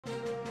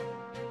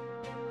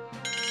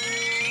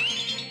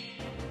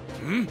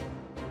Hmm?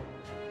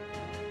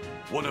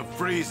 One of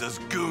Frieza's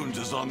goons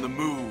is on the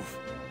move.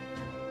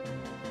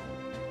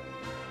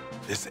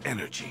 This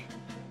energy,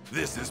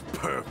 this is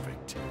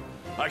perfect.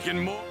 I can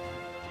more...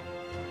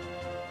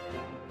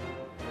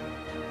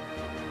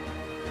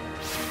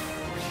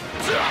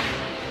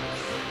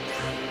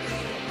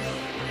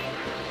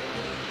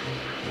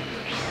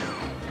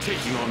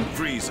 Taking on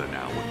Frieza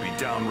now would be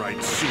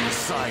downright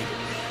suicidal.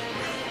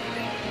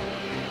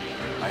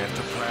 I have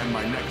to plan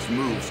my next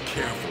moves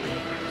carefully.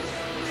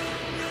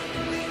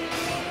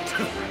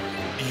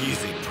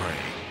 Easy prey.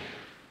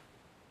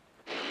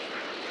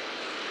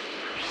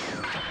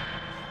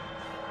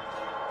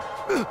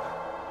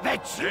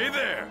 Hey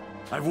there!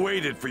 I've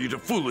waited for you to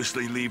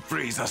foolishly leave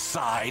Frieza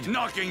aside.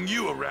 Knocking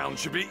you around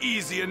should be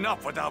easy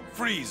enough without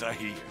Frieza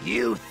here.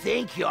 You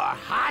think you're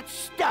hot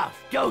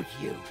stuff, don't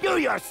you? Do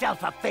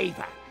yourself a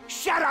favor.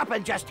 Shut up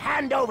and just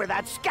hand over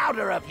that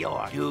scouter of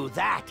yours. Do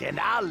that and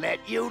I'll let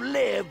you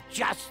live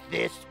just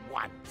this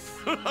once.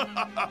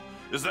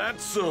 Is that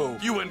so?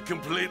 You went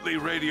completely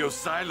radio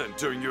silent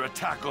during your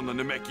attack on the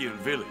Namekian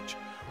village.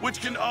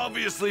 Which can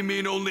obviously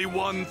mean only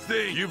one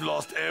thing. You've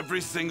lost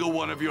every single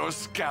one of your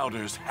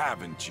scouters,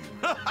 haven't you?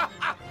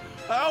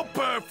 How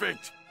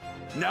perfect!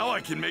 Now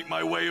I can make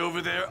my way over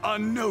there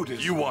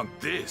unnoticed. You want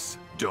this,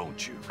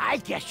 don't you? I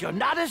guess you're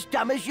not as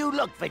dumb as you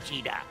look,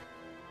 Vegeta.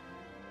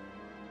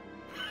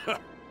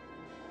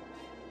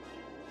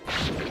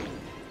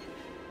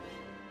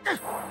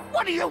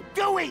 What are you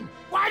doing?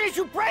 Why did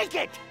you break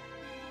it?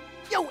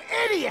 You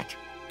idiot!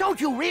 Don't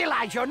you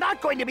realize you're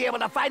not going to be able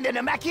to find the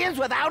Namekians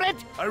without it?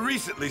 I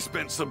recently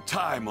spent some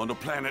time on a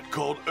planet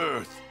called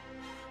Earth.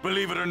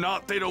 Believe it or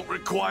not, they don't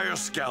require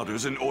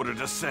scouters in order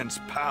to sense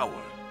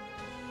power.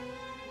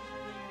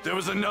 There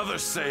was another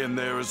Saiyan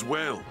there as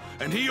well,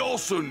 and he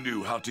also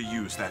knew how to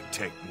use that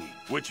technique,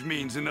 which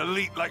means an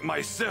elite like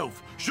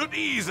myself should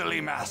easily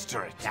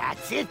master it.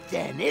 That's it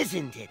then,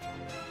 isn't it?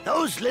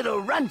 Those little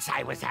runts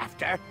I was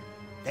after,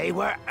 they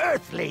were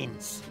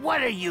Earthlings.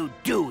 What are you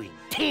doing,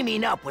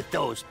 teaming up with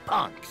those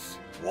punks?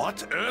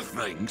 What?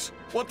 Earthlings?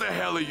 What the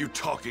hell are you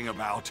talking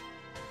about?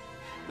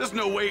 There's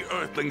no way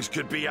Earthlings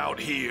could be out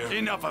here.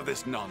 Enough of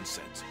this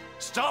nonsense.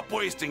 Stop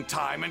wasting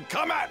time and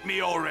come at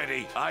me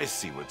already! I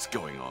see what's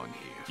going on here.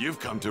 You've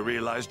come to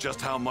realize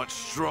just how much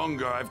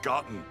stronger I've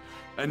gotten.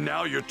 And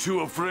now you're too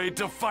afraid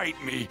to fight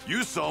me.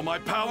 You saw my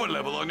power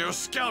level on your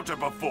scouter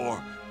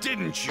before,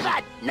 didn't you?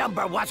 That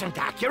number wasn't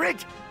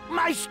accurate.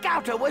 My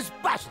scouter was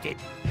busted.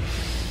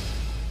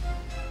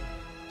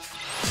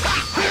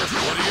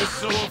 What are you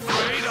so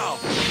afraid of?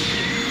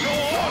 Go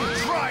on,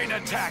 try and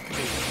attack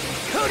me!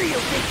 Who do you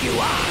think you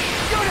are?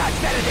 You're not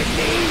better than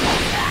me!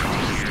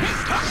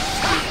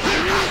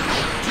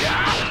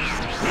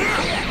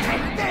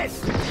 Take this!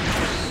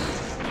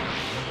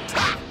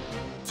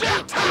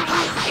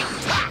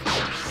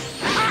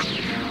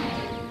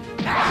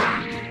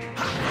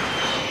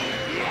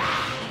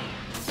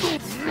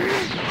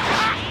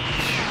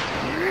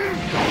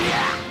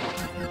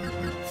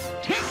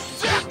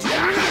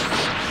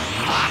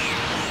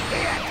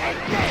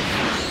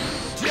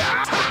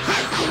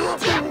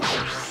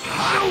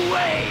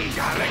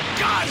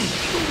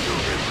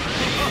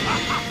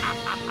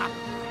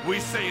 We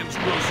Saiyans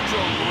grow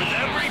stronger with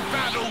every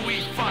battle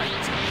we fight.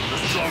 The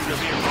stronger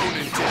the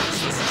opponent is,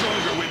 the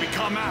stronger we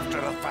become after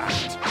the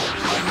fact.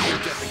 My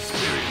near-death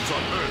experience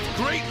on Earth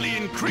greatly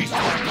increased my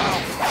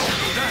power.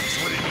 That's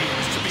what it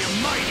means to be a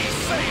mighty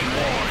Saiyan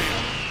warrior.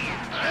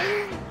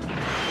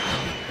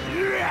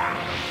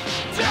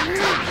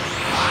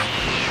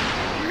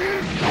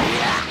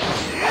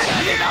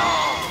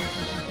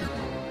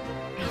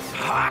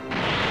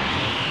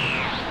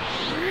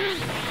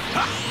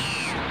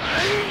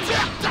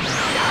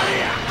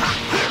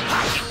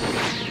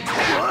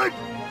 What?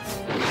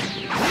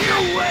 No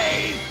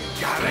way!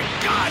 Got a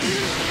gun!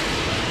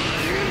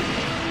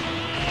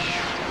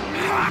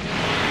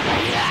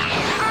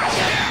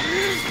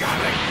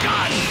 Got a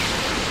gun!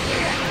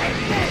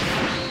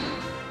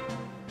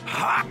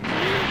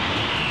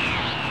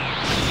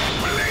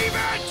 Believe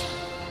it!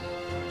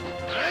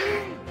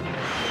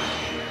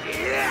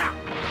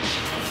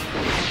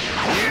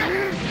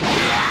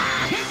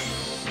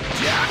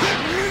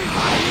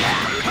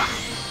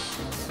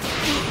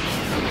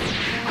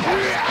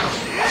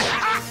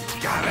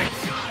 Got a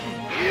gun!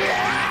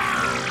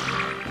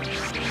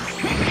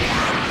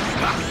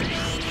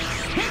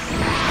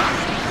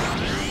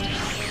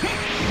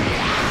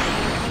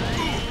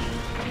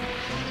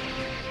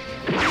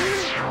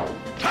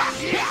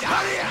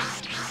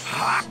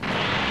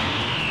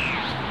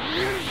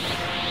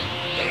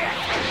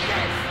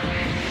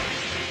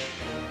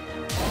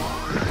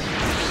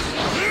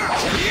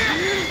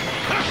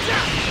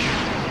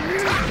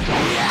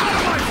 Out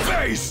of my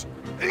face!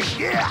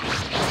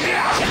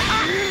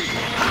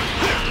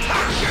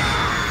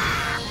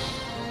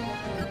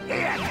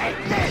 Take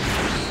this!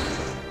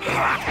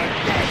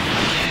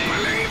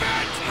 Believe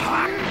it!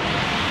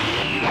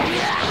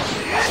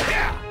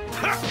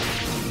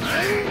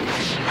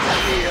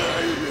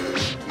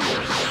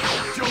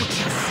 Don't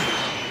you see?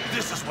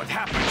 This is what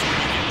happens when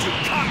you get too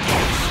cocky.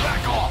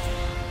 Back off!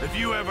 If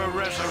you ever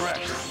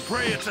resurrect,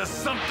 pray it to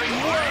something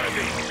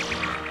worthy!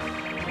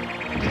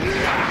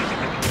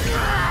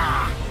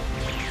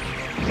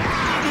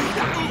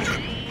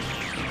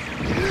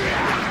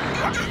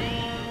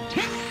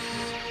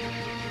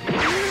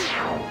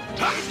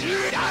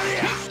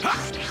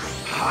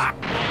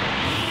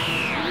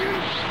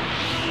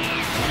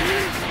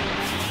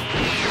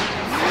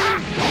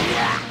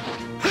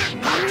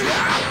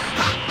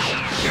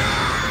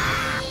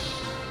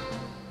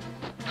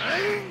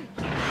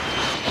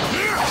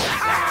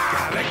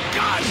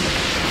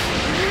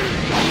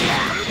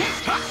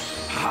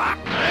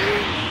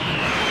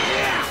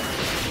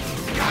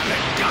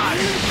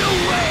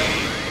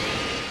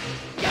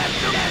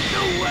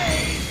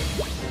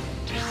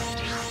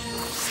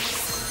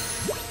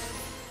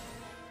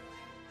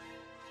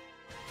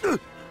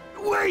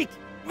 Wait!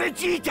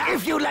 Vegeta!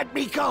 If you let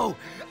me go,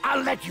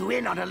 I'll let you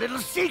in on a little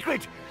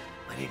secret.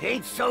 But it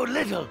ain't so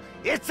little.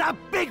 It's a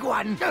big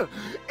one.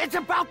 It's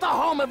about the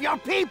home of your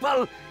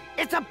people.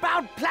 It's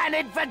about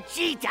planet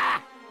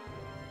Vegeta.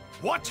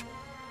 What?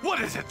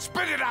 What is it?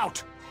 Spit it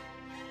out!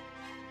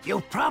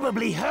 You've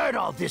probably heard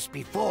all this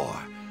before.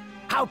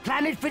 How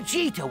planet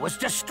Vegeta was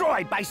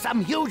destroyed by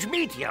some huge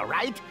meteor,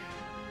 right?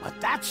 But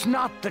that's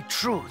not the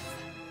truth.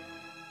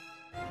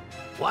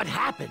 What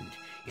happened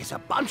is a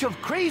bunch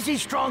of crazy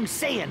strong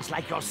Saiyans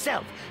like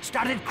yourself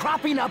started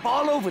cropping up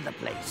all over the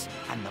place.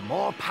 And the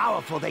more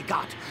powerful they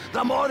got,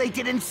 the more they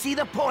didn't see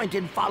the point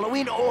in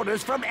following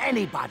orders from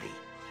anybody.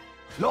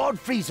 Lord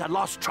Frieza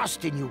lost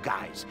trust in you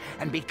guys,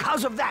 and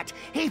because of that,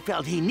 he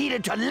felt he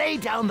needed to lay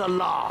down the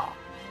law.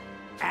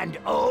 And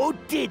oh,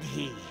 did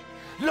he!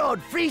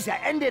 Lord Frieza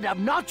ended up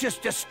not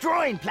just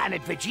destroying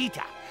planet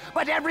Vegeta,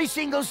 but every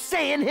single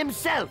Saiyan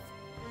himself.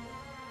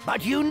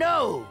 But you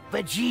know,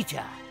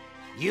 Vegeta,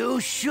 you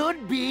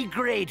should be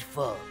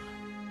grateful.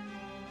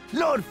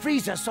 Lord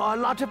Frieza saw a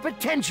lot of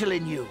potential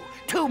in you,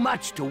 too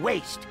much to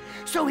waste,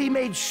 so he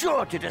made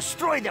sure to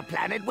destroy the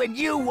planet when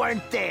you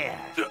weren't there.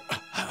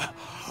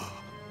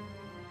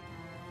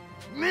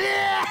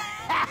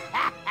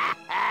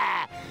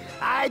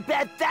 I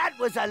bet that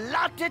was a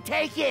lot to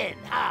take in,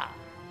 huh?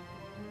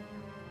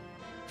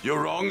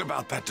 You're wrong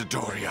about that,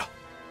 Dodoria.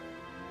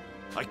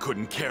 I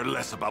couldn't care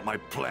less about my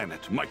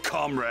planet, my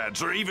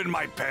comrades, or even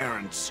my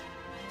parents.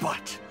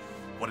 But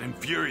what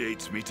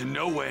infuriates me to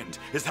no end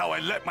is how I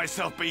let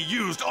myself be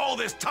used all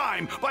this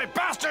time by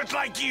bastards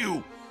like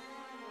you!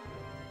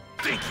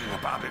 Thinking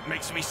about it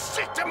makes me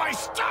sick to my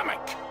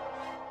stomach!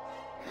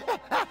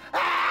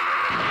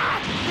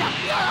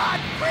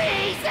 Lord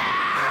Frieza!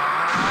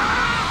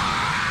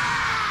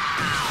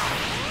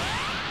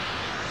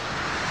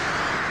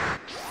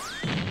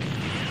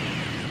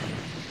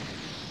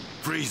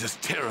 Frieza's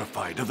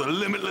terrified of the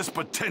limitless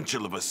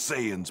potential of a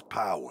Saiyan's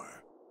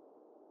power.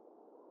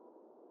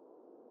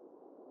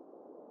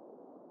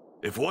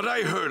 If what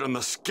I heard on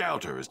the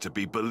Scouter is to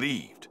be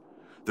believed,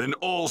 then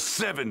all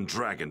 7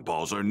 Dragon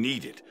Balls are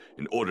needed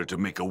in order to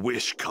make a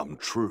wish come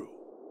true.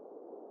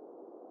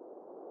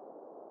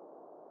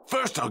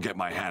 First, I'll get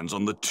my hands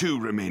on the 2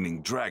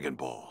 remaining Dragon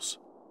Balls.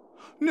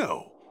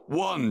 No,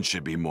 1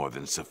 should be more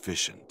than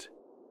sufficient.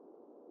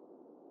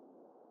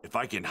 If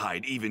I can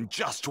hide even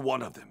just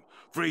one of them,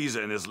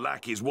 Frieza and his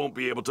lackeys won't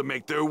be able to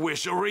make their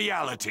wish a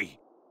reality.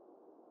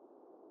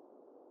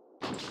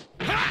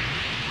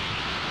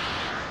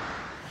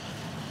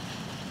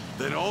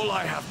 Then all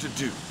I have to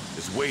do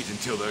is wait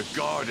until their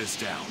guard is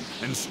down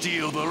and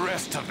steal the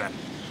rest of them.